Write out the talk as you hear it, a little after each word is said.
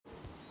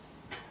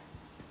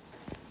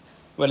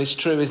Well, it's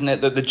true, isn't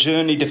it, that the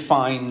journey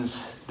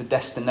defines the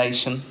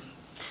destination.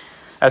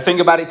 Think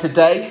about it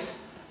today.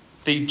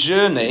 The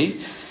journey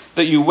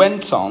that you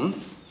went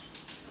on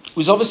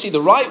was obviously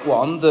the right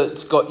one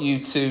that got you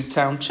to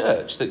town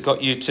church, that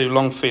got you to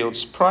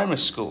Longfields Primary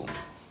School.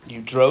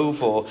 You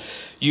drove or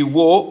you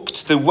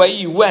walked. The way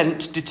you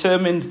went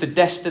determined the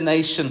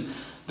destination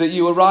that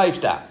you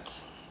arrived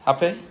at.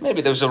 Happy?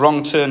 Maybe there was a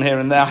wrong turn here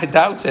and there. I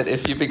doubt it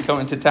if you've been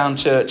coming to town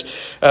church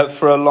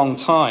for a long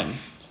time.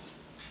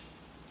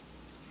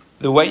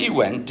 The way you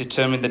went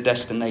determined the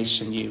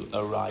destination you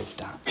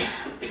arrived at.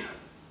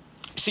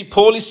 See,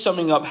 Paul is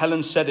summing up,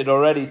 Helen said it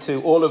already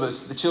to all of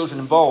us, the children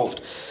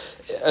involved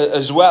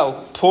as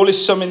well. Paul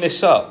is summing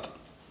this up.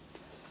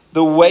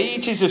 The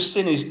wages of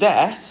sin is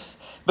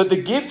death, but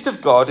the gift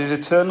of God is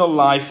eternal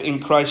life in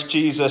Christ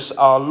Jesus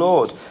our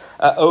Lord.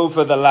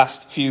 Over the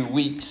last few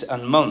weeks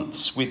and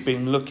months, we've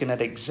been looking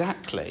at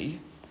exactly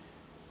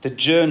the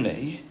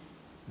journey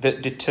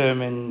that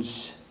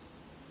determines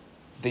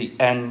the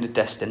end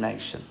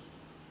destination.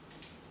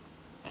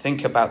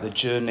 Think about the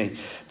journey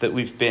that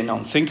we've been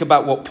on. Think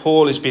about what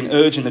Paul has been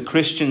urging the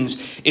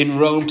Christians in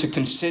Rome to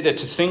consider,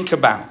 to think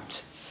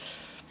about.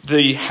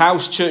 The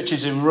house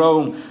churches in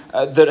Rome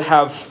that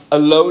have a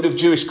load of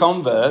Jewish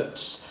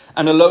converts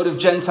and a load of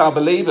Gentile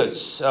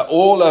believers,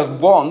 all are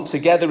one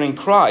together in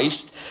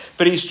Christ.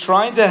 But he's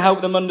trying to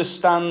help them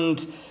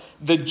understand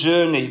the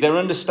journey, their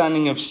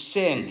understanding of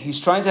sin.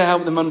 He's trying to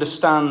help them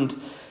understand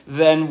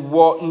then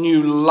what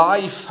new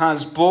life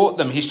has brought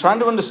them. He's trying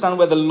to understand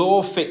where the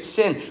law fits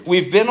in.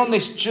 We've been on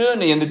this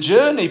journey, and the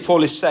journey,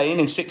 Paul is saying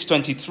in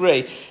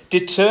 6:23,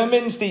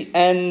 determines the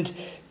end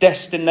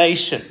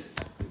destination.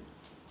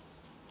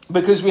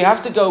 Because we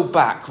have to go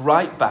back,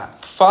 right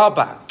back, far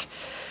back,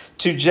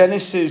 to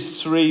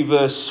Genesis 3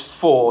 verse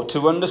 4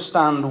 to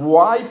understand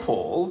why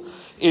Paul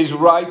is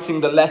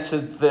writing the letter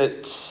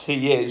that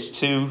he is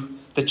to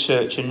the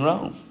church in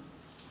Rome.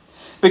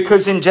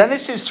 Because in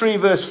Genesis 3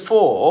 verse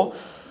 4,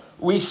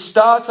 we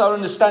start our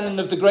understanding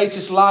of the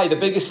greatest lie, the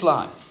biggest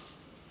lie.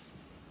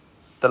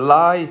 The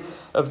lie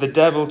of the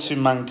devil to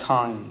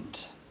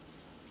mankind.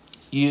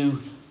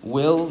 You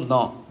will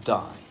not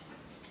die.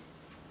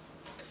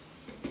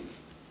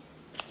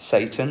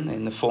 Satan,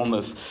 in the form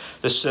of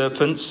the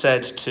serpent,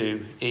 said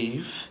to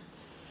Eve,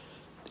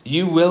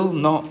 you will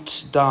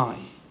not die.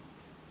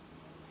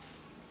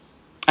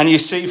 And you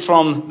see,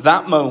 from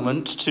that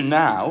moment to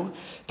now,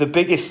 the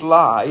biggest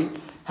lie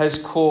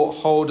has caught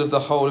hold of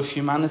the whole of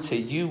humanity.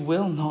 You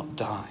will not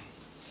die.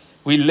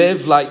 We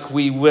live like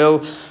we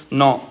will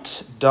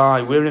not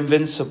die. We're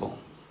invincible.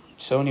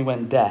 It's only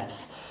when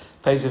death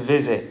pays a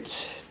visit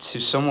to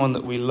someone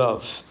that we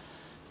love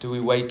do we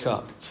wake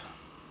up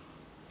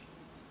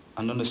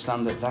and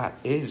understand that that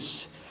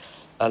is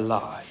a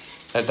lie.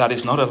 That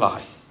is not a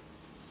lie.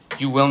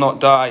 You will not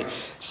die,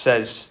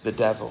 says the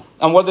devil.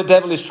 And what the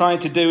devil is trying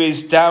to do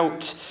is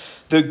doubt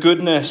the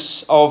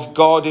goodness of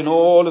God in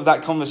all of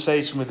that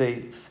conversation with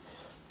Eve.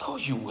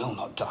 God, you will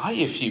not die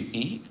if you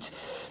eat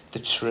the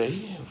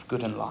tree of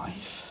good and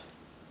life.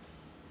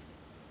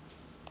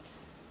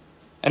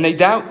 And they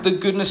doubt the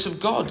goodness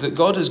of God, that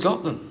God has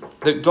got them,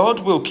 that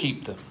God will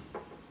keep them.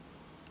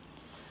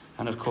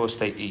 And of course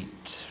they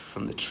eat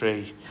from the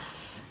tree,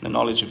 the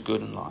knowledge of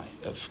good and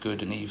life, of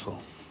good and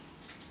evil.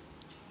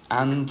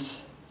 And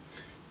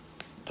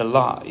the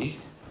lie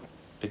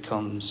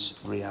becomes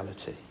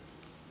reality.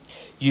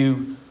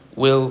 You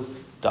will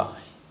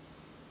die.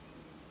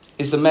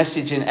 Is the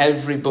message in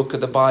every book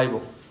of the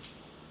Bible.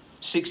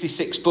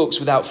 66 books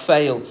without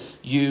fail.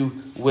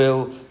 You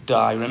will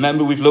die.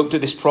 Remember, we've looked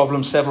at this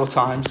problem several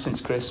times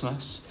since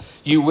Christmas.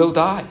 You will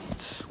die.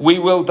 We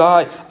will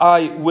die.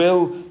 I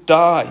will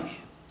die.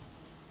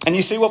 And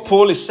you see what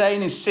Paul is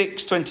saying in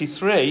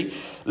 6:23.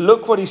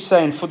 Look what he's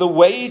saying. For the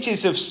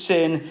wages of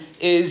sin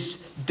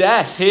is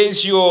death.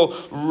 Here's your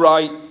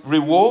right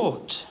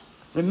reward.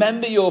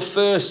 Remember your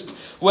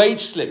first wage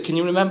slip. Can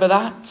you remember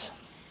that?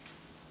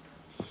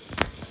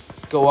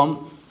 Go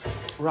on.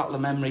 Rattle the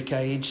memory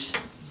cage.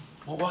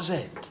 What was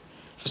it?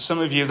 For some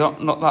of you,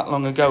 not that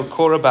long ago,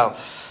 Cora Bell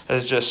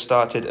has just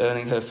started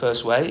earning her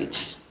first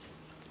wage.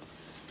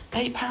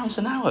 £8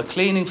 an hour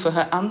cleaning for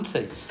her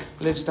auntie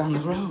who lives down the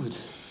road.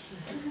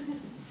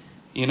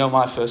 You know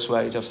my first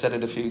wage, I've said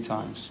it a few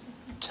times.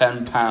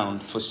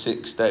 £10 for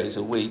 6 days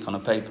a week on a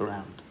paper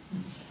round.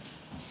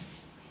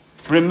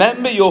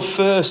 Remember your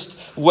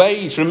first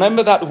wage.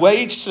 Remember that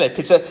wage slip.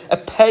 It's a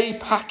pay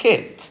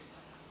packet.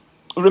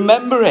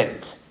 Remember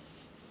it.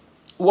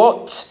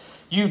 What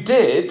you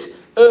did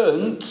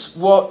earned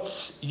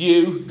what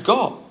you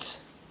got.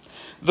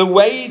 The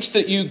wage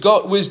that you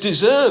got was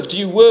deserved.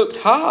 You worked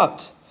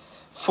hard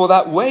for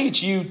that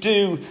wage. You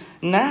do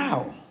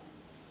now.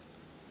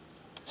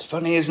 It's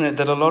funny, isn't it,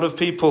 that a lot of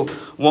people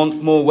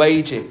want more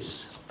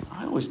wages.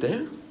 I always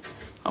do.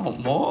 I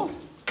want more.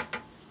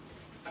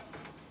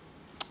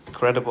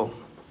 Incredible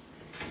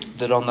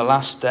that on the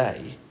last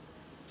day,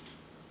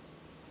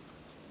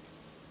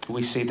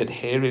 we see that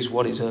here is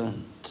what is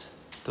earned.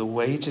 The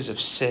wages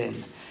of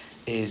sin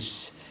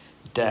is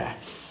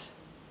death.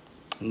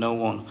 No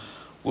one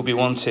will be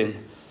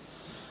wanting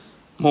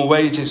more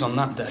wages on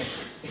that day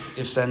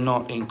if they're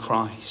not in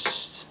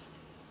Christ.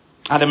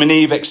 Adam and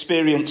Eve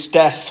experienced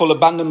death, full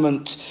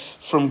abandonment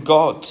from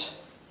God.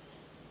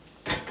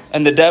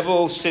 And the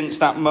devil, since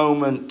that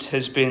moment,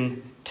 has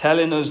been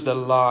telling us the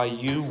lie,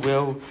 you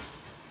will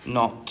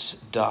not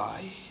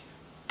die.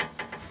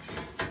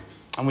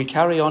 And we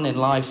carry on in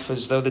life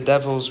as though the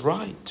devil's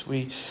right.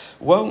 We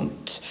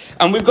won't.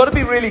 And we've got to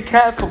be really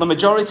careful. The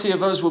majority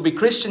of us will be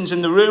Christians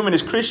in the room. And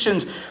as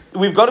Christians,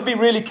 we've got to be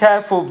really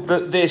careful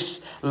that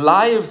this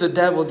lie of the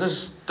devil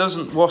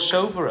doesn't wash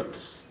over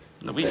us.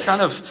 That we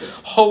kind of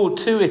hold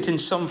to it in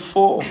some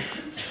form.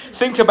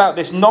 Think about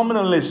this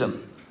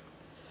nominalism.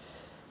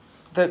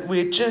 That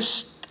we're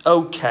just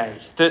okay.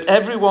 That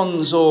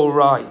everyone's all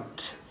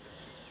right.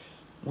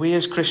 We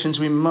as Christians,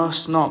 we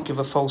must not give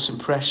a false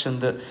impression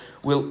that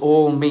we'll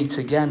all meet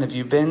again. Have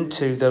you been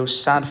to those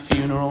sad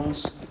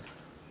funerals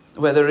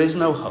where there is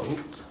no hope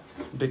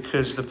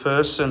because the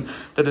person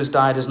that has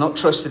died has not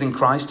trusted in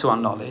Christ to our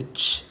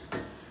knowledge,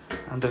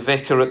 and the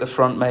vicar at the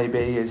front maybe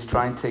is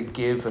trying to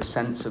give a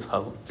sense of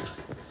hope?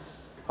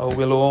 Oh,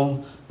 we'll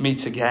all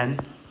meet again.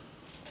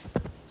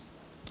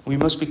 We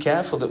must be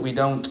careful that we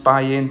don't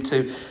buy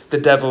into the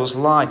devil's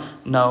lie.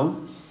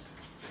 No,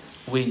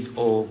 we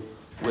all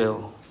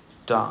will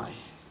die.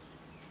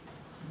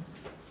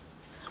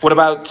 What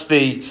about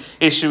the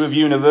issue of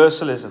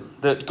universalism?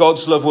 That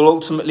God's love will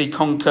ultimately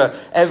conquer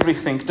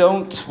everything.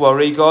 Don't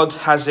worry, God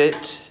has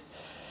it.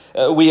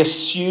 We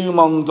assume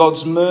on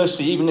God's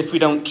mercy, even if we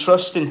don't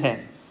trust in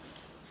him.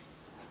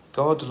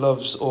 God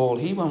loves all.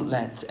 He won't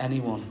let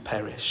anyone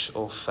perish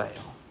or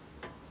fail.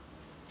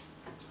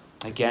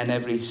 Again,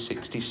 every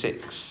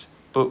 66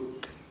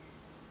 book,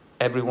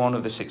 every one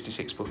of the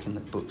 66 books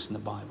in the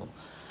Bible,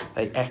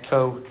 they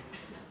echo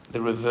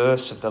the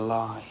reverse of the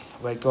lie,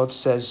 where God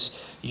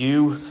says,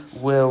 you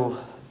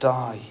will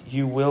die.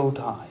 You will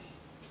die.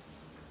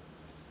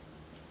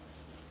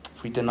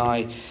 If we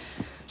deny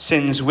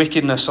sin's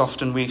wickedness,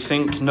 often we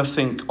think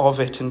nothing of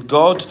it. And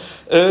God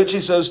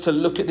urges us to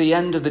look at the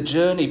end of the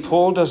journey.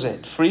 Paul does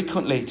it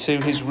frequently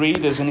to his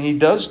readers, and he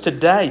does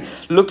today.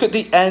 Look at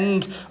the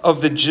end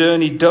of the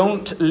journey.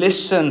 Don't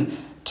listen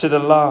to the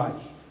lie,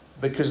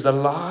 because the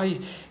lie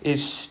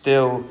is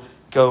still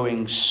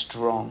going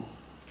strong.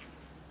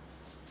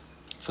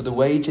 For the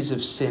wages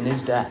of sin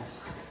is death.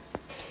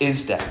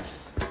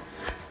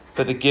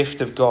 But the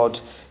gift of God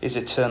is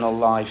eternal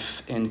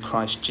life in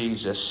Christ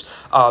Jesus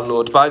our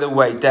Lord. By the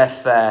way,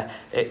 death there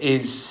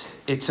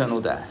is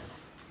eternal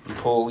death. And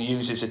Paul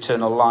uses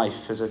eternal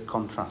life as a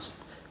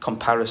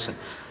comparison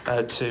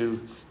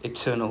to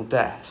eternal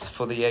death.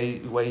 For the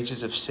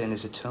wages of sin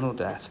is eternal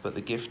death, but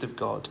the gift of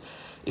God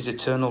is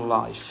eternal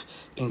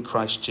life in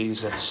Christ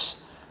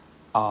Jesus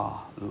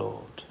our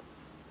Lord.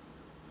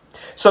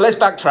 So let's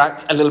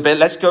backtrack a little bit.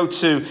 Let's go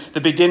to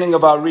the beginning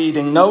of our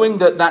reading, knowing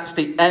that that's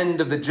the end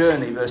of the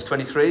journey. Verse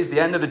 23 is the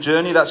end of the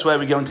journey. That's where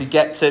we're going to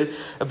get to.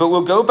 But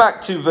we'll go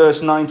back to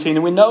verse 19.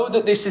 And we know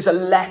that this is a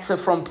letter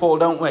from Paul,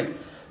 don't we?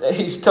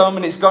 He's come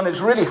and it's gone. It's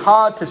really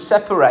hard to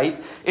separate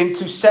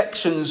into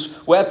sections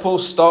where Paul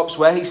stops,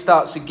 where he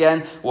starts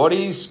again, what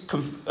he's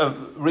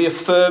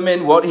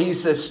reaffirming, what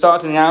he's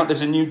starting out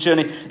as a new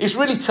journey. It's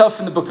really tough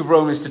in the book of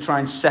Romans to try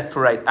and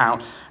separate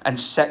out and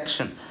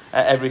section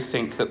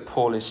everything that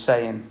Paul is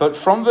saying. But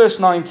from verse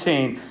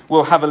 19,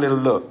 we'll have a little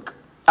look.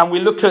 And we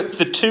look at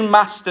the two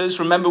masters.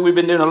 Remember, we've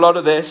been doing a lot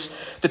of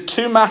this. The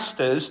two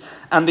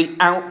masters and the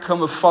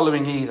outcome of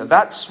following either.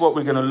 That's what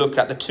we're going to look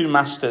at, the two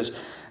masters.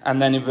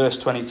 And then in verse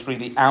 23,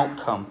 the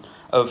outcome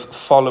of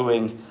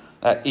following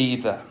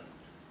either.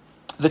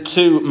 The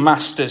two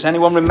masters.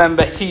 Anyone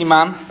remember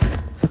He-Man?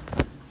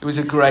 It was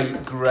a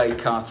great, great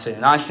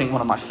cartoon. I think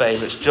one of my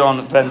favourites.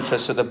 John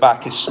Ventress at the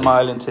back is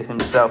smiling to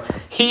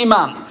himself.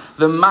 He-Man,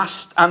 the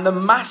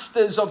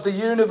masters of the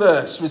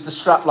universe was the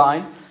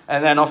strapline.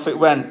 And then off it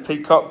went.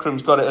 Pete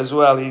Cockrum's got it as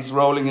well. He's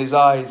rolling his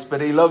eyes,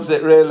 but he loves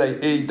it, really.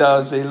 He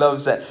does. He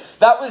loves it.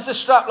 That was the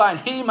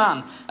strapline.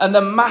 He-Man and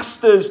the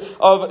masters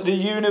of the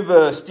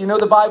universe. Do you know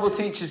the Bible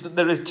teaches that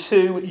there are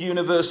two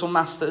universal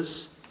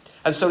masters?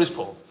 And so does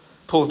Paul.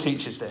 Paul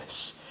teaches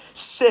this.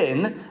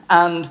 Sin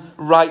and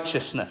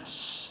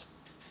righteousness.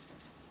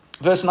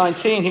 Verse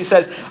 19, he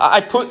says, I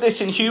put this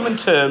in human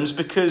terms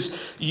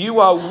because you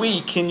are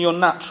weak in your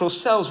natural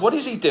selves. What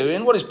is he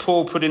doing? What is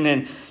Paul putting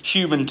in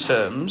human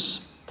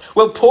terms?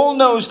 Well, Paul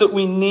knows that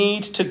we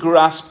need to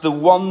grasp the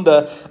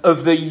wonder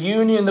of the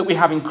union that we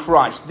have in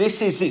Christ.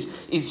 This is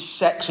his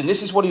section.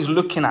 This is what he's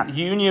looking at,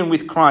 union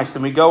with Christ.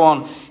 And we go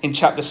on in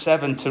chapter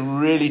 7 to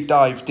really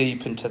dive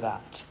deep into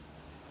that.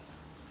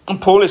 And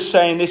Paul is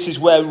saying this is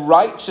where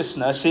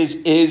righteousness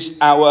is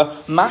our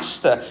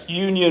master,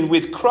 union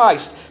with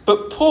Christ.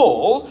 But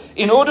Paul,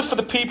 in order for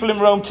the people in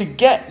Rome to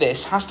get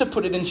this, has to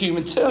put it in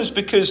human terms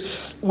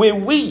because we're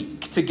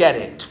weak to get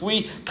it.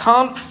 We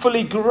can't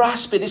fully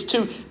grasp it. It's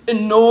too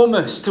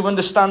enormous to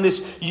understand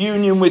this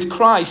union with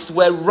Christ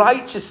where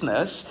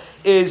righteousness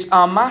is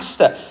our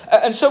master.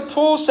 And so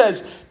Paul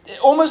says,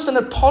 almost an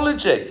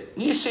apology.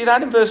 You see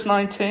that in verse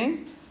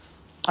 19?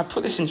 I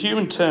put this in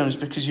human terms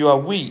because you are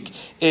weak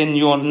in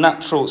your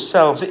natural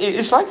selves.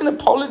 It's like an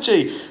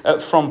apology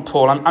from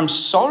Paul. I'm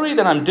sorry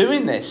that I'm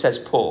doing this, says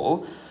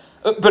Paul.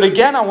 But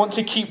again, I want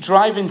to keep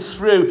driving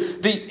through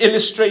the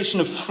illustration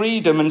of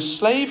freedom and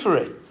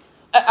slavery.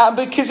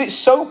 Because it's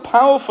so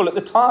powerful at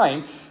the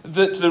time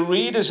that the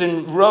readers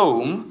in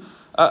Rome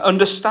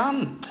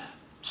understand.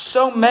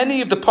 So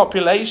many of the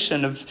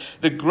population of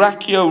the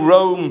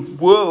Greco-Rome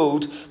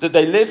world that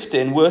they lived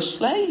in were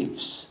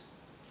slaves.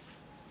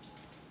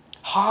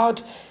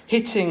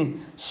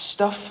 Hard-hitting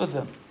stuff for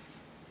them.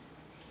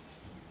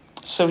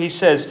 So he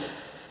says,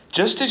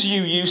 just as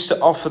you used to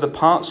offer the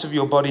parts of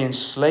your body in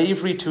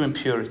slavery to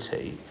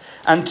impurity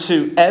and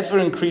to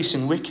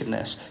ever-increasing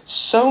wickedness,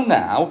 so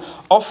now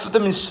offer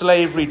them in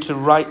slavery to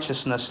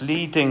righteousness,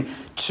 leading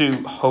to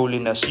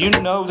holiness. You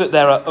know that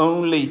there are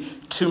only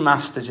two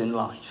masters in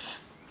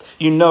life.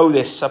 You know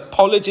this.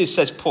 Apologies,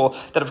 says Paul,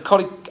 that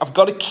I've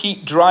got to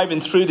keep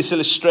driving through this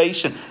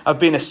illustration of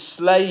being a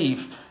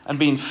slave and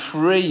being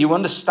free. You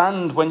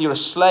understand when you're a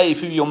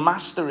slave who your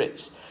master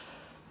is.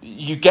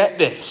 You get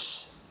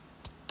this.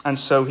 And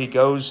so he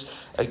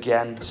goes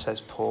again,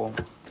 says Paul.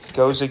 He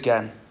goes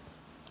again.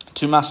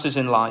 Two masters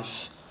in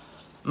life.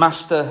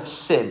 Master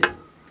sin.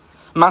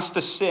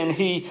 Master sin,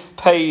 he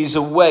pays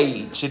a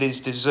wage. It is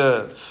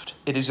deserved.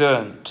 It is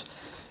earned.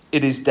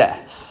 It is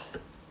death.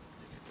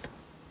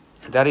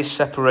 That is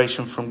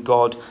separation from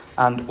God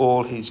and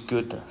all his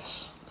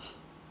goodness.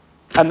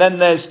 And then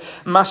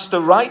there's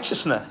Master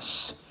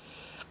righteousness.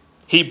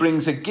 He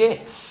brings a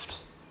gift.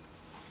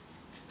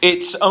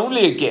 It's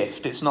only a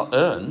gift. It's not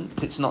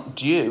earned. It's not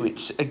due.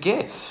 It's a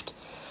gift.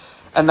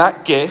 And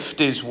that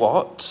gift is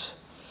what?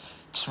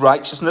 It's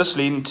righteousness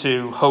leading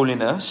to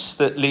holiness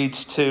that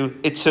leads to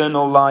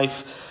eternal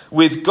life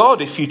with God.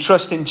 If you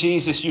trust in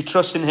Jesus, you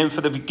trust in him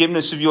for the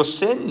forgiveness of your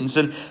sins.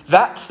 And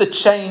that's the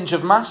change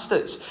of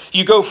masters.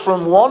 You go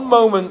from one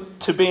moment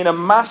to being a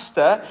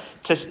master,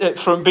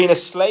 from being a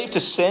slave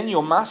to sin,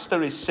 your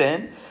master is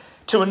sin,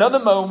 to another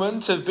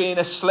moment of being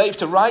a slave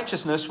to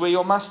righteousness where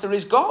your master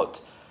is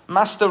God.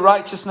 Master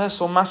righteousness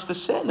or master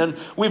sin. And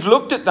we've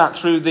looked at that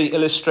through the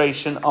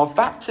illustration of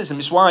baptism.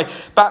 It's why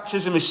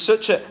baptism is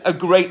such a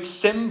great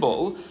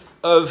symbol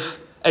of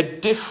a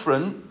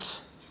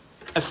different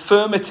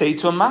affirmity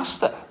to a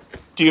master.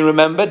 Do you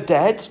remember?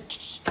 Dead.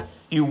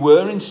 You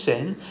were in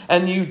sin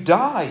and you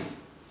die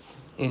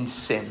in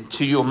sin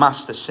to your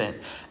master sin.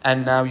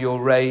 And now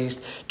you're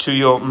raised to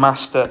your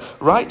master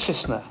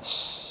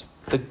righteousness.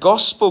 The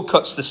gospel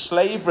cuts the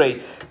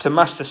slavery to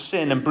master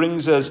sin and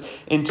brings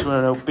us into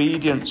an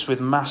obedience with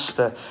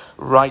master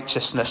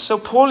righteousness. So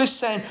Paul is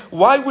saying,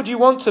 why would you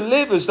want to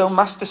live as though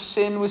master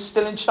sin was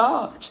still in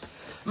charge?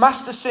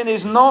 Master sin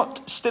is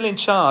not still in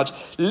charge.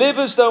 Live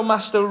as though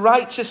master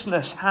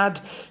righteousness had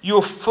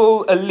your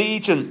full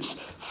allegiance,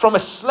 from a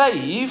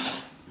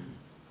slave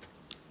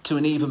to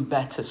an even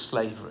better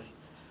slavery,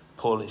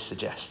 Paul is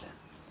suggesting.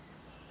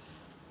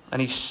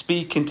 And he's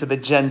speaking to the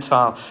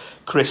Gentile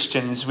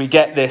Christians. We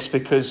get this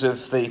because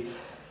of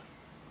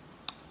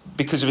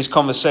his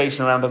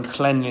conversation around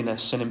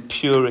uncleanliness and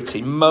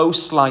impurity.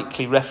 Most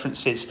likely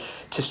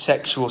references to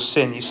sexual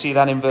sin. You see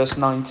that in verse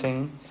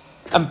 19.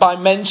 And by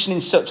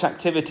mentioning such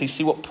activity,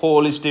 see what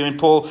Paul is doing.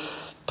 Paul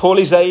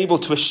is able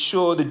to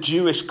assure the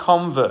Jewish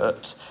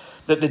convert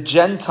that the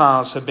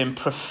Gentiles have been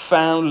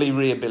profoundly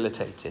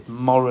rehabilitated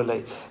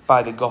morally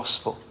by the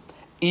gospel.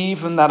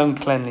 Even that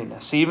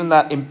uncleanliness, even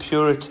that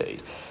impurity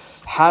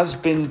has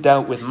been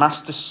dealt with.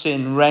 Master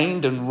sin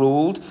reigned and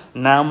ruled.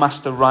 Now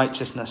master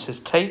righteousness has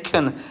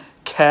taken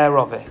care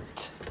of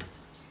it.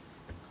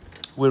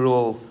 We're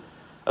all,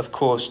 of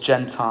course,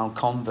 Gentile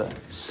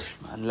converts,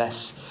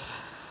 unless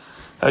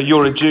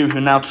you're a Jew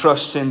who now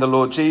trusts in the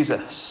Lord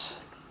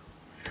Jesus.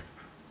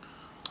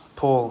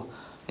 Paul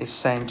is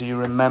saying, do you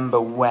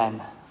remember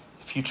when?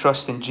 If you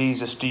trust in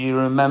Jesus, do you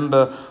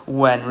remember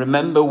when?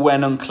 Remember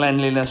when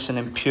uncleanliness and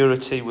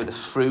impurity were the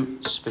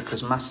fruits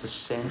because master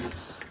sin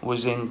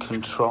was in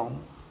control.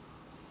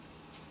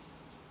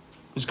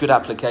 It's good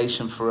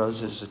application for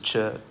us as a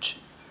church.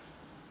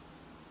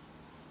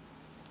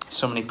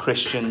 So many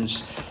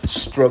Christians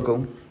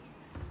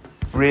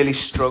really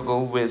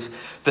struggle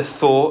with the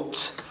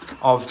thought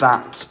of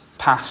that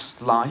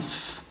past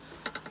life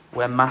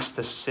where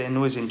master sin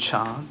was in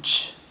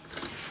charge.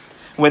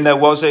 When there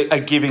was a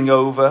giving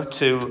over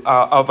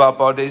of our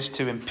bodies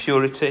to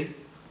impurity.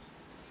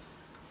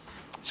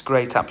 It's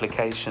great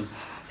application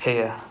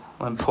here.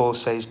 When Paul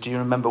says, do you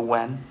remember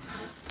when?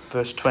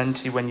 Verse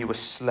 20, when you were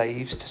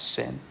slaves to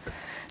sin.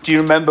 Do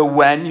you remember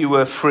when you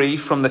were free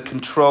from the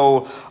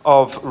control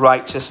of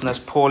righteousness?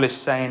 Paul is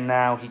saying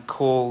now,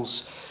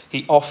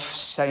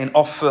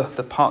 offer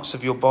the parts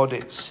of your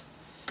bodies.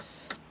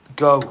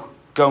 Go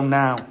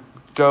now.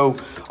 Go,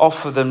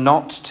 offer them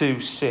not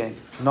to sin,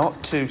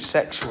 not to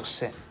sexual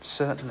sin,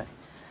 certainly.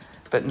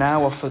 But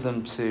now offer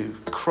them to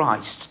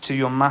Christ, to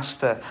your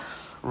master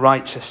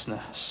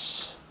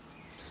righteousness.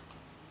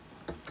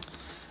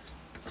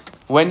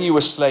 When you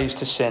were slaves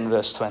to sin,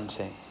 verse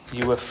 20,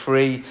 you were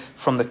free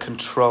from the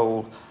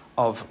control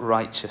of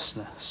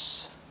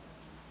righteousness.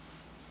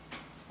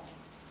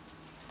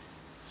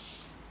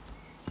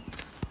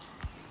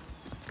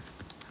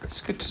 It's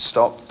good to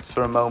stop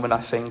for a moment, I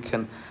think,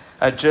 and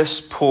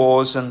just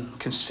pause and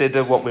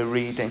consider what we're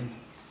reading.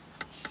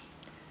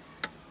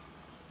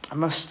 I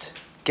must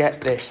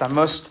get this. I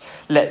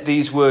must let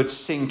these words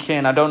sink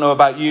in. I don't know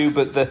about you,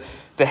 but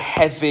the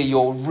heavy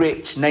or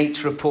rich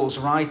nature of Paul's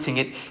writing,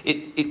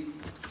 it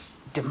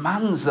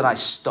demands that I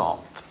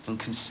stop and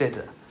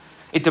consider.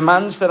 It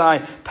demands that I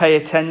pay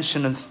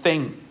attention and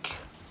think.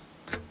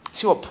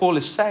 See what Paul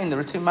is saying? There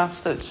are two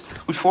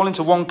masters. We fall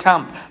into one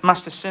camp,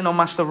 master sin or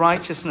master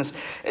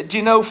righteousness. Do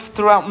you know,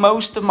 throughout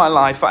most of my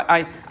life,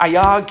 I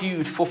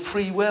argued for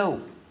free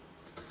will.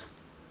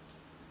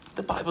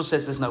 The Bible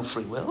says there's no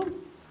free will.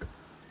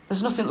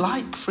 There's nothing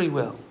like free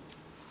will.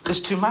 There's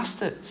two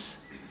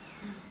masters.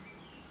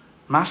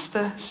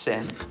 Master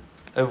sin,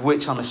 of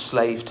which I'm a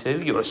slave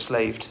to, you're a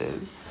slave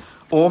to,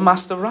 or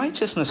master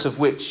righteousness, of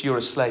which you're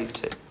a slave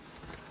to.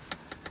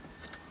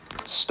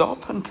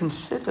 Stop and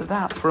consider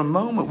that for a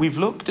moment. We've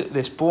looked at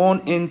this.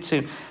 Born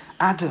into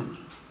Adam.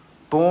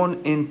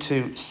 Born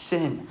into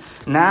sin.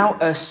 Now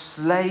a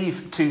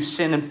slave to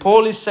sin. And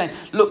Paul is saying,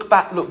 look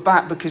back,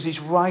 because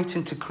he's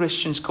writing to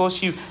Christians. Of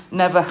course, you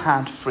never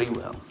had free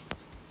will.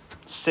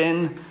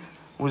 Sin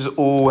was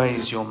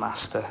always your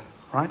master.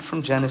 Right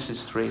from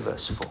Genesis 3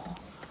 verse 4.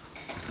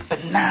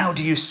 But now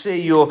do you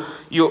see your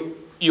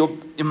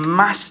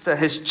master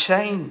has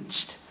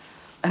changed?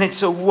 And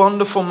it's a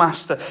wonderful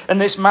master. And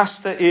this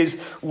master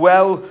is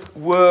well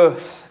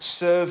worth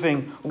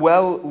serving,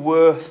 well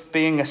worth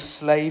being a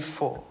slave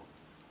for.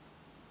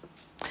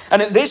 And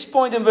at this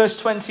point in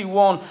verse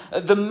 21,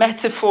 the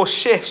metaphor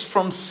shifts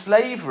from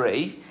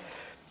slavery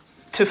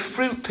to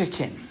fruit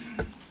picking.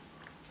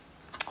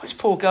 Where's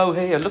Paul go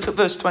here? Look at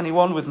verse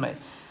 21 with me.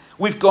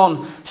 We've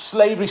gone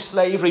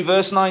slavery.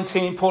 Verse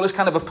 19, Paul has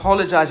kind of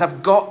apologized.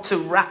 I've got to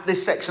wrap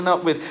this section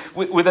up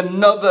with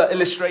another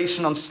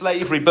illustration on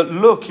slavery. But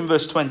look in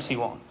verse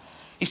 21.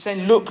 He's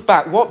saying, look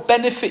back. What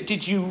benefit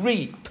did you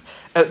reap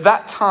at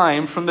that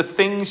time from the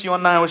things you are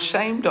now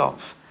ashamed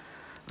of?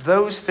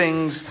 Those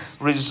things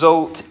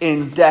result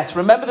in death.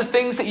 Remember the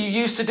things that you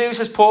used to do,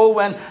 says Paul,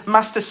 when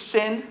master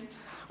sin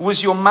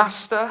was your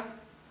master?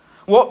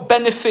 What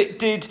benefit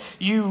did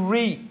you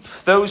reap?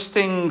 Those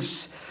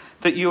things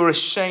that you are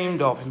ashamed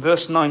of. In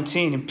verse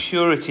 19,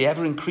 impurity,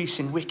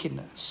 ever-increasing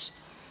wickedness.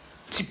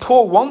 See,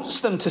 Paul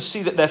wants them to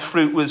see that their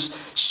fruit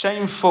was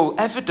shameful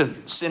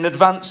evidence in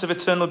advance of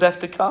eternal death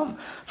to come,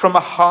 from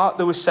a heart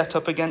that was set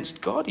up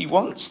against God. He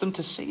wants them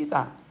to see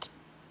that.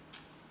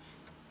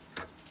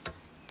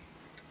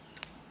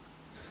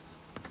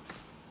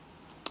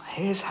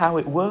 Here's how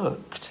it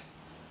worked.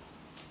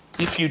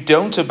 If you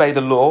don't obey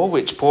the law,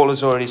 which Paul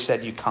has already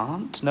said you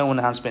can't, no one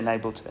has been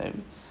able to,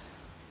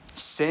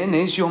 sin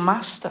is your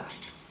master.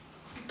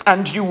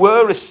 And you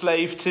were a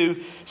slave to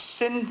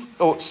sin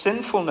or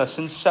sinfulness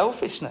and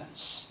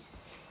selfishness.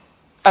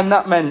 And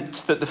that meant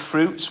that the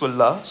fruits were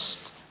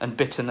lust and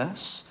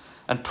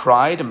bitterness and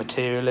pride and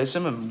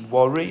materialism and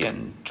worry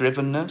and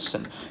drivenness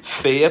and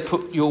fear.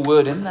 Put your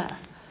word in there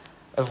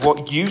of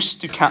what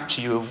used to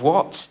capture you, of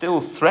what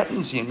still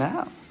threatens you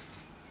now.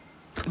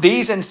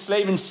 These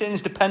enslaving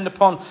sins depend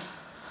upon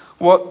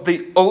what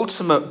the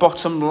ultimate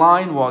bottom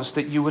line was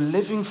that you were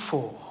living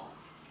for.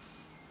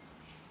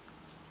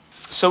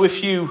 So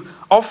if you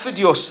offered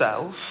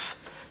yourself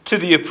to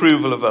the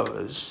approval of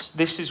others,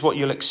 this is what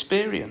you'll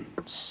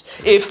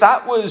experience. If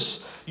that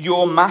was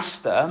your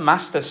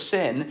master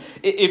sin,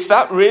 if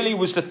that really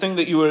was the thing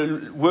that you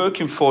were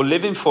working for,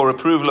 living for,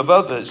 approval of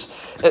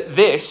others,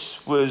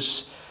 this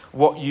was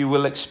what you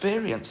will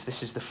experience.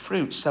 This is the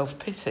fruit,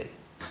 self-pity.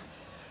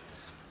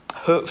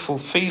 Hurtful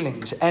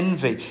feelings,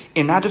 envy,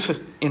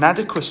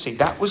 inadequacy.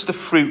 That was the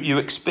fruit you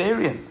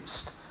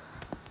experienced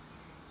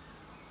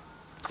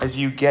as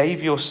you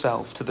gave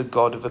yourself to the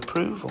God of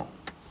approval.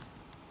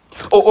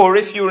 Or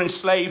if you were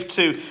enslaved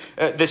to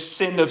the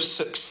sin of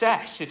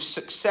success, if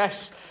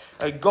success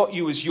got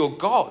you as your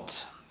God,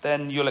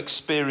 then you'll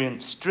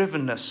experience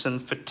drivenness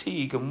and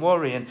fatigue and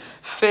worry and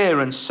fear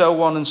and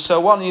so on and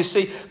so on. And you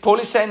see, Paul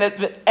is saying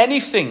that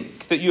anything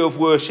that you have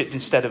worshipped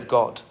instead of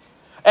God,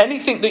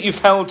 anything that you've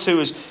held to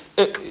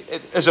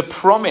as a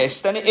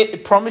promise, then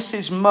it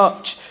promises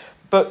much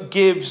but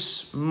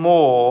gives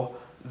more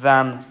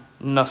than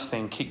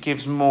nothing. It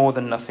gives more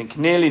than nothing,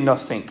 nearly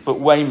nothing, but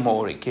way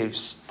more. It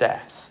gives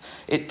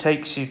death. It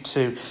takes you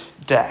to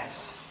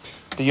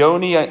death. The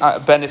only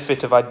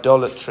benefit of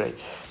idolatry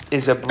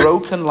is a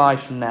broken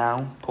life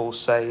now, Paul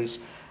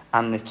says,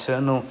 and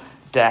eternal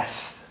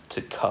death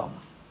to come.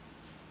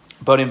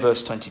 But in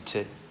verse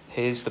 22,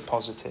 here's the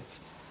positive.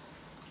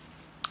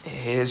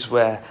 Here's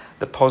where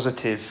the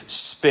positive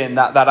spin,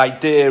 that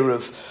idea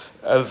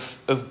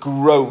of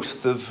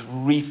growth,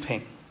 of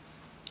reaping.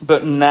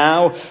 But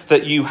now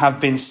that you have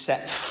been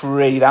set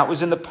free, that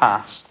was in the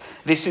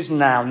past. This is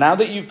now. Now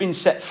that you've been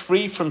set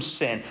free from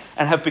sin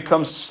and have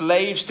become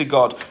slaves to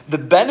God, the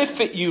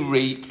benefit you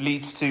reap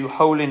leads to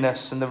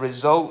holiness, and the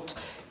result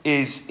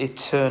is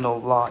eternal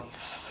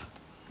life.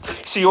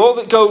 See, all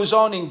that goes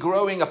on in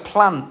growing a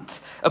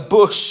plant, a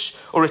bush,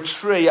 or a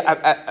tree,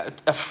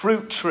 a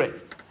fruit tree,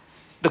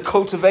 the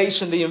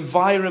cultivation, the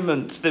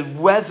environment, the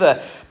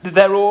weather,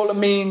 they're all a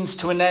means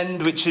to an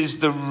end, which is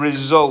the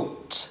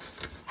result.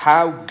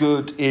 How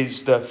good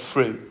is the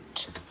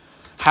fruit?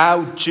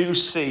 How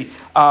juicy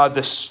are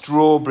the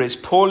strawberries?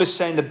 Paul is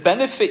saying the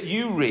benefit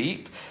you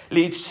reap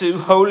leads to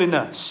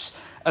holiness,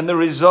 and the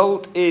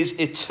result is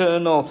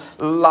eternal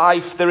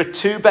life. There are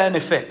two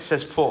benefits,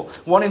 says Paul.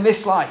 One in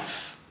this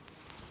life,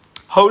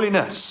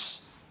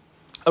 holiness,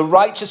 a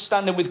righteous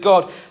standing with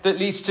God that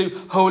leads to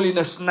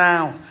holiness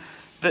now,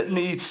 that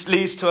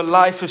leads to a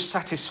life of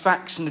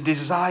satisfaction, a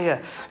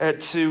desire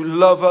to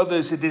love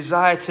others, a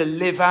desire to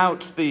live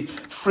out the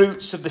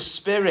fruits of the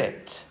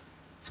Spirit,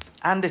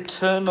 and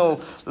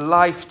eternal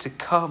life to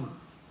come.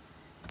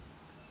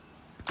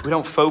 We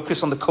don't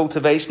focus on the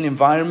cultivation, the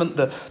environment,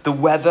 the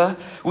weather.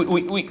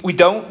 We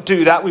don't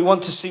do that. We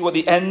want to see what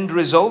the end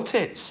result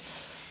is.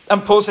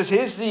 And Paul says,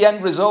 here's the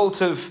end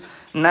result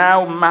of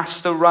now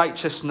master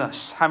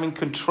righteousness, having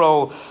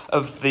control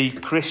of the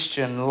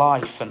Christian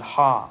life and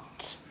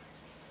heart.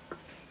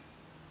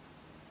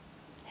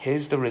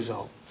 Here's the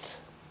result.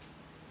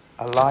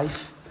 A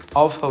life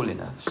of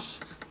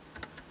holiness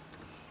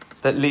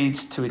that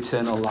leads to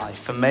eternal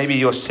life. And maybe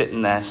you're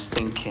sitting there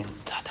thinking,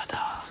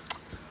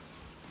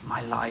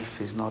 my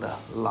life is not a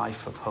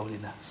life of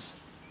holiness.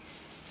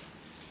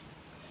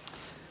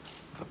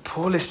 But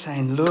Paul is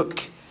saying, look,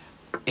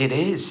 it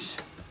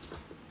is.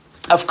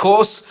 Of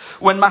course,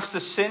 when Master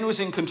Sin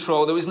was in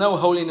control, there was no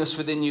holiness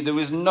within you. There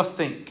was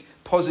nothing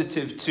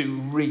positive to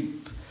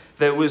reap.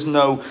 There was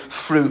no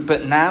fruit,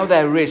 but now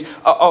there is.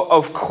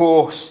 Of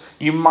course,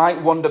 you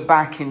might wander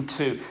back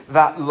into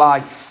that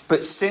life,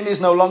 but sin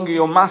is no longer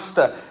your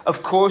master.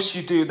 Of course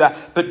you do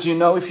that, but do you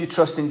know if you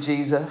trust in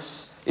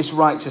Jesus, it's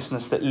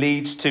righteousness that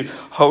leads to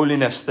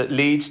holiness, that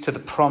leads to the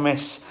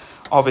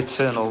promise of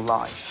eternal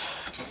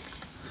life.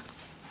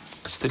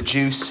 It's the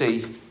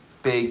juicy,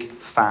 big,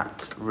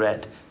 fat,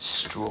 red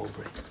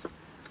strawberry.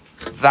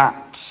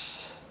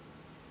 That's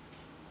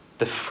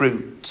the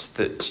fruit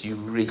that you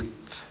reap.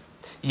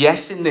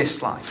 Yes, in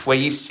this life, where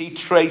you see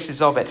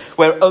traces of it,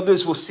 where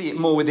others will see it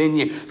more within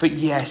you. But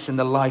yes, in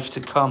the life to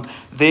come,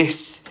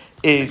 this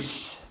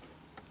is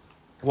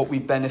what we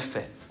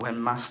benefit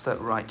when Master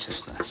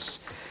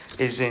Righteousness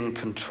is in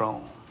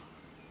control.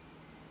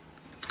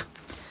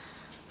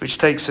 Which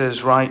takes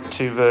us right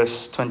to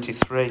verse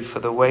 23. For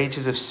the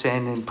wages of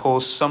sin, in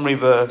Paul's summary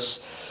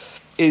verse,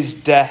 is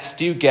death.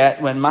 Do you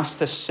get when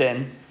Master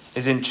Sin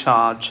is in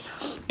charge?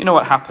 You know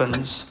what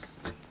happens?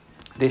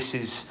 This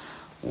is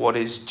what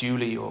is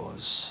duly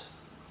yours.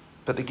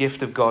 But the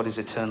gift of God is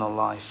eternal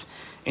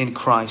life in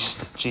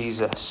Christ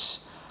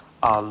Jesus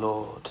our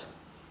Lord.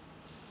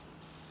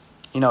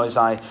 You know, as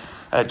I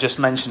just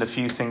mentioned a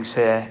few things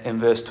here in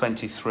verse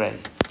 23,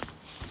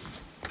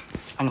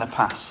 I'm going to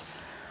pass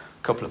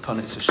a couple of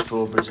punnets of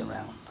strawberries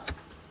around.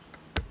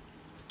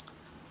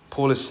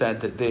 Paul has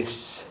said that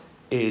this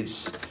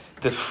is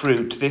the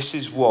fruit. This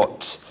is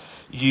what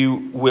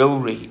you will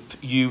reap.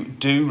 You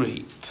do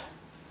reap.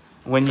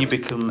 When you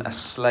become a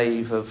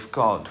slave of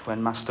God,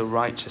 when Master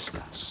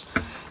Righteousness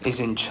is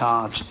in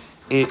charge,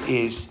 it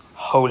is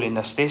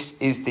holiness.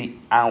 This is the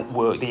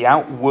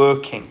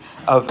outworking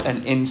of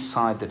an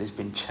inside that has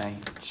been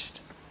changed.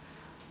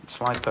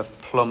 It's like a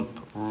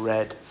plump,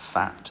 red,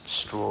 fat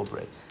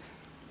strawberry.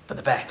 But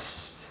the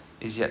best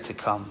is yet to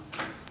come.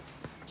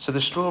 So the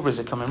strawberries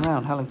are coming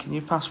round. Helen, can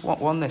you pass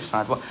one this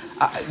side? Well,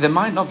 there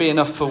might not be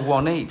enough for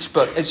one each,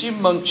 but as you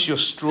munch your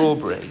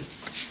strawberry,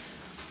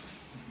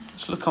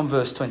 let's look on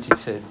verse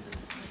 22.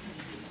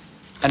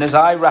 And as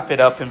I wrap it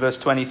up in verse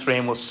 23,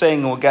 and we'll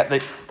sing, and we'll get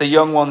the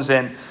young ones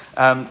in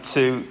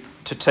to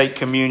take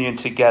communion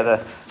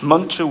together.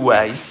 Munch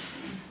away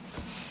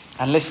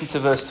and listen to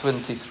verse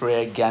 23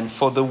 again.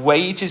 For the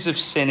wages of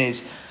sin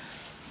is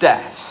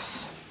death,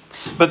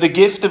 but the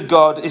gift of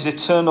God is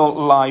eternal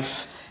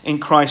life in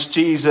Christ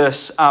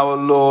Jesus our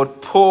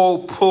Lord.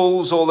 Paul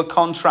pulls all the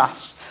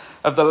contrasts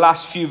of the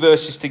last few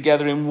verses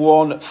together in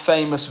one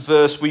famous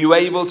verse. Were you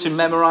able to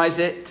memorize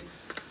it?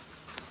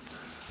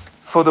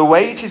 For the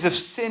wages of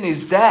sin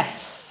is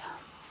death,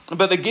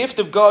 but the gift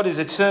of God is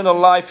eternal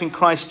life in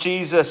Christ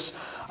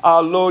Jesus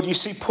our Lord. You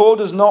see, Paul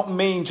does not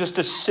mean just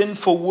as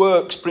sinful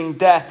works bring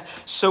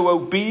death, so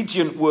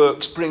obedient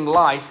works bring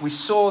life. We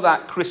saw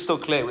that crystal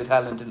clear with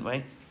Helen, didn't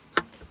we?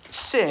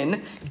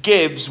 Sin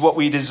gives what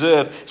we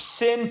deserve.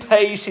 Sin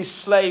pays his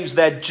slaves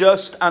their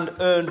just and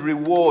earned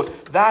reward.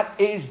 That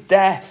is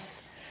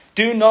death.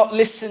 Do not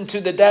listen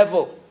to the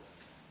devil.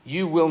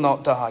 You will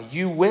not die.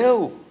 You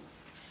will.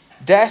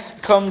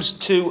 Death comes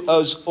to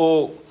us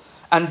all.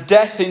 And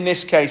death in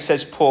this case,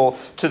 says Paul,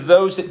 to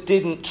those that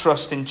didn't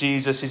trust in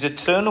Jesus is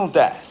eternal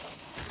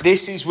death.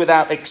 This is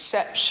without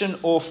exception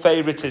or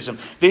favoritism.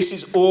 This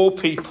is all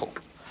people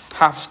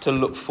have to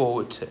look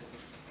forward to.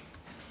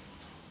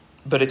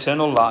 But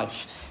eternal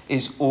life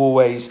is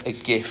always a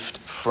gift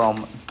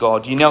from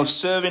God. You know,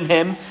 serving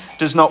him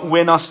does not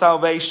win our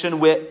salvation.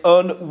 We're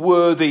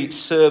unworthy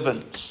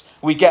servants.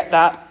 We get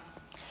that?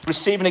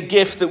 Receiving a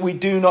gift that we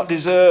do not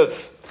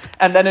deserve.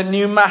 And then a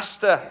new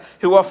master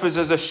who offers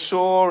us a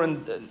sure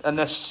and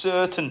a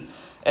certain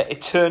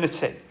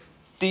eternity,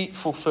 deep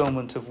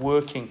fulfillment of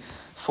working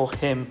for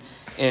him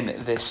in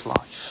this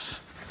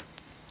life.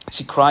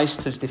 See,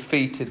 Christ has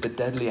defeated the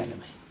deadly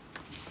enemy.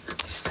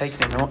 He's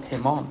taken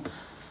him on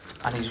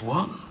and he's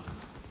won.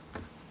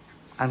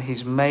 And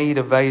he's made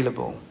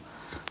available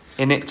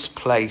in its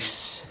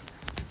place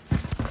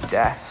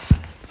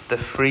death, the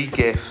free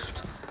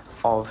gift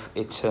of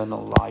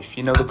eternal life.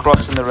 You know, the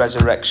cross and the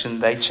resurrection,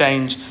 they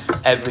change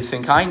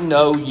everything. I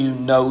know you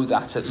know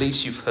that. At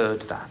least you've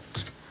heard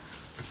that.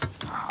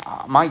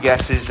 My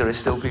guess is there are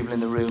still people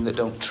in the room that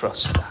don't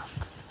trust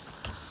that.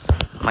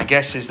 My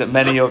guess is that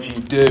many of you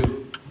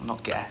do.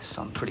 Not guess,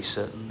 I'm pretty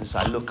certain, as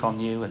I look on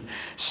you and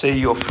see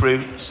your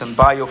fruits, and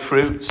by your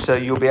fruits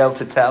you'll be able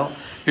to tell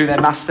who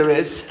their master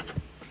is,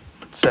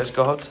 says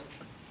God.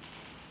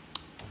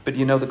 But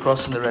you know, the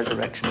cross and the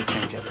resurrection will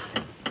change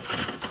everything.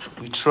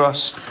 We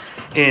trust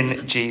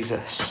in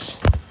Jesus.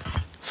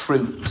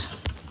 Fruit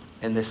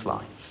in this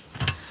life.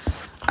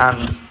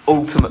 And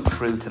ultimate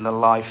fruit in the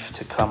life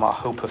to come, our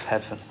hope of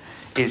heaven,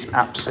 is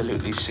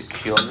absolutely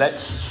secure.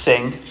 Let's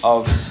sing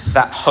of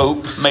that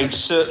hope made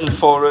certain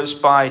for us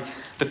by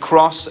the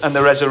cross and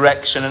the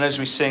resurrection. And as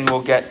we sing,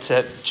 we'll get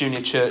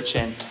junior church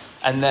in,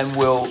 and then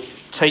we'll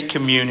take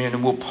communion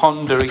and we'll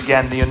ponder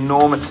again the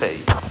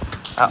enormity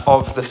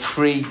of the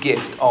free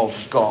gift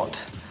of God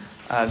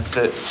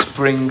that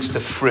brings the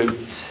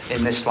fruit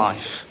in this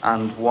life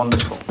and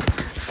wonderful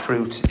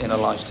fruit in a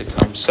life to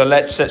come. So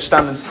let's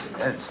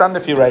stand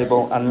if you're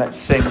able, and let's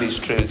sing these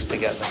truths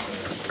together.